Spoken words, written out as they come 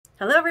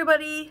Hello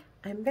everybody,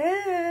 I'm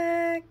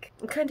back.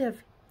 I'm kind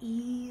of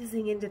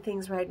easing into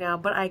things right now,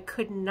 but I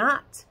could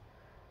not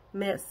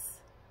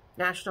miss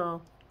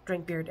National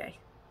Drink Beer Day.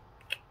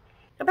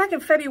 Now back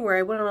in February,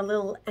 I went on a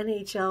little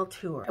NHL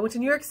tour. I went to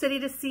New York City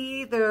to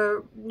see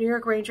the New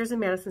York Rangers in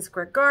Madison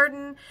Square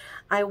Garden.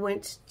 I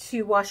went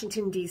to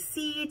Washington,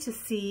 D.C. to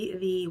see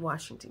the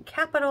Washington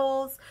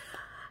Capitals.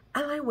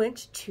 And I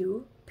went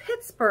to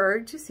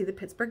Pittsburgh to see the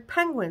Pittsburgh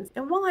Penguins.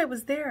 And while I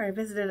was there, I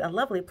visited a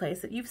lovely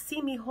place that you've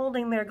seen me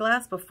holding their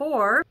glass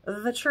before,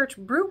 the Church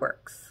Brew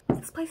Works.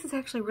 This place is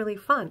actually really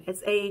fun.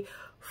 It's a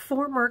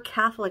former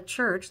Catholic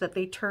church that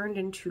they turned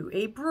into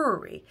a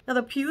brewery. Now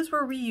the pews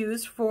were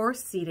reused for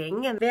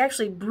seating, and they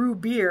actually brew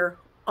beer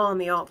on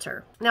the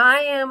altar. Now I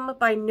am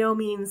by no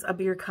means a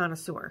beer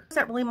connoisseur. It's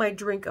not really my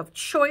drink of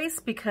choice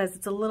because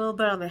it's a little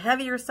bit on the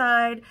heavier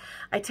side.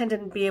 I tend to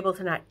be able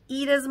to not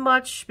eat as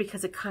much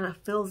because it kind of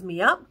fills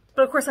me up.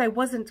 But of course I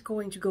wasn't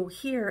going to go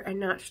here and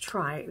not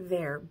try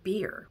their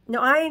beer.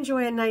 Now I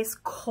enjoy a nice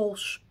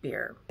Kolsch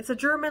beer. It's a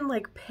German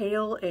like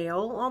pale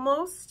ale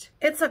almost.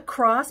 It's a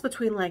cross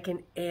between like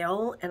an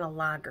ale and a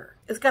lager.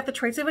 It's got the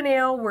traits of an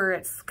ale where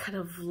it's kind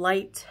of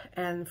light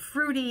and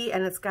fruity,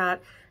 and it's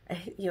got a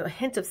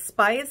hint of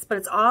spice, but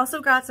it's also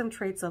got some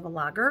traits of a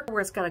lager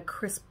where it's got a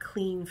crisp,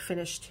 clean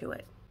finish to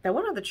it. Now,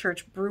 one of the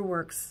Church Brew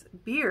Works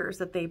beers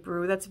that they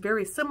brew that's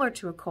very similar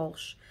to a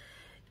Kolsch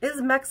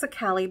is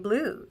Mexicali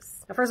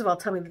Blues. Now, first of all,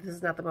 tell me that this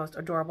is not the most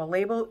adorable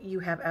label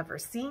you have ever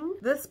seen.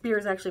 This beer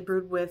is actually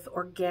brewed with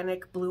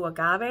organic blue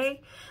agave,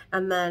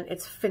 and then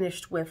it's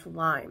finished with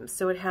lime.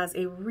 So it has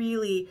a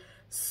really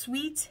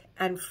sweet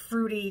and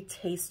fruity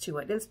taste to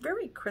it. And it's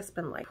very crisp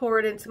and light. Pour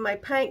it into my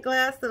pint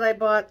glass that I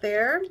bought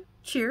there.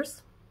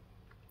 Cheers.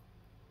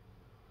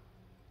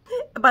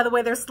 By the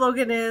way, their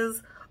slogan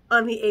is,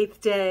 on the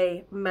 8th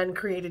day, men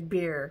created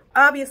beer.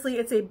 Obviously,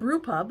 it's a brew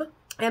pub,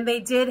 and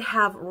they did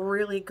have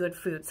really good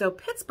food. So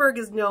Pittsburgh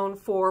is known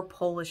for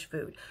Polish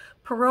food.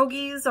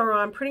 Pierogies are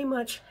on pretty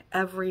much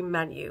every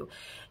menu,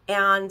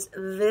 and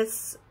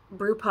this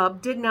brew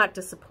pub did not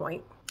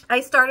disappoint. I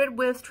started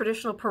with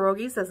traditional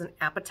pierogies as an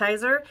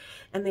appetizer,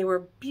 and they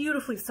were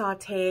beautifully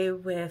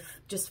sauteed with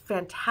just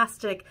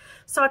fantastic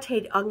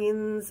sauteed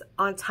onions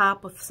on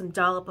top with some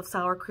dollop of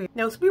sour cream.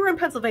 Now, so we were in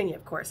Pennsylvania,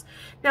 of course.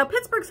 Now,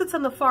 Pittsburgh sits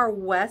on the far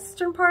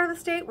western part of the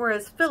state,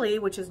 whereas Philly,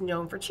 which is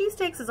known for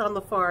cheesesteaks, is on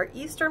the far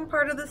eastern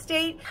part of the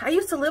state. I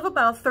used to live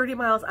about 30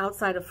 miles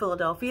outside of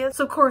Philadelphia,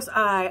 so of course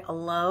I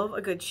love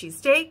a good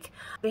cheesesteak.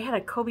 They had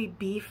a Kobe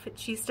beef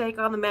cheesesteak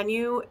on the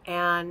menu,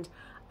 and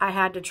I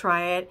had to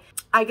try it.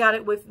 I got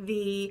it with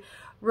the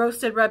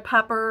roasted red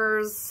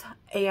peppers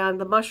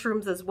and the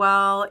mushrooms as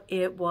well.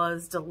 It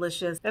was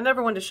delicious. I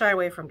never wanted to shy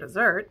away from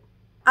dessert.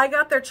 I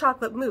got their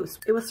chocolate mousse.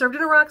 It was served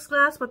in a rocks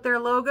glass with their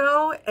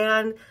logo,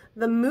 and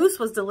the mousse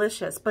was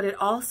delicious, but it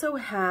also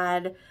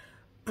had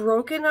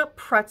broken up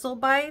pretzel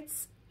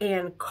bites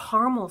and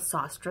caramel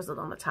sauce drizzled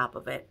on the top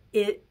of it.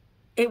 It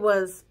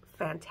was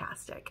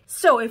fantastic.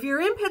 So if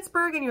you're in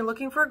Pittsburgh and you're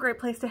looking for a great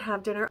place to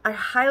have dinner, I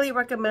highly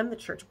recommend the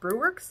Church Brew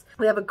Works.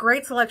 They have a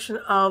great selection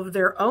of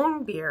their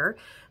own beer.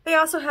 They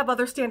also have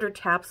other standard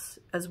taps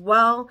as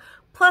well,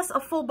 plus a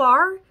full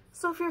bar.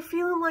 So if you're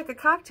feeling like a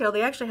cocktail,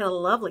 they actually had a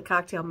lovely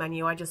cocktail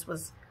menu. I just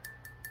was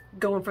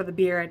going for the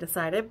beer, I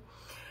decided.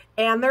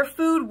 And their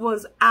food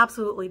was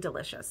absolutely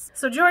delicious.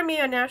 So join me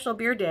on National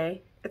Beer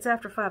Day. It's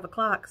after 5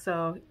 o'clock,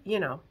 so,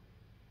 you know.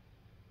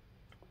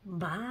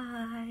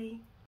 Bye.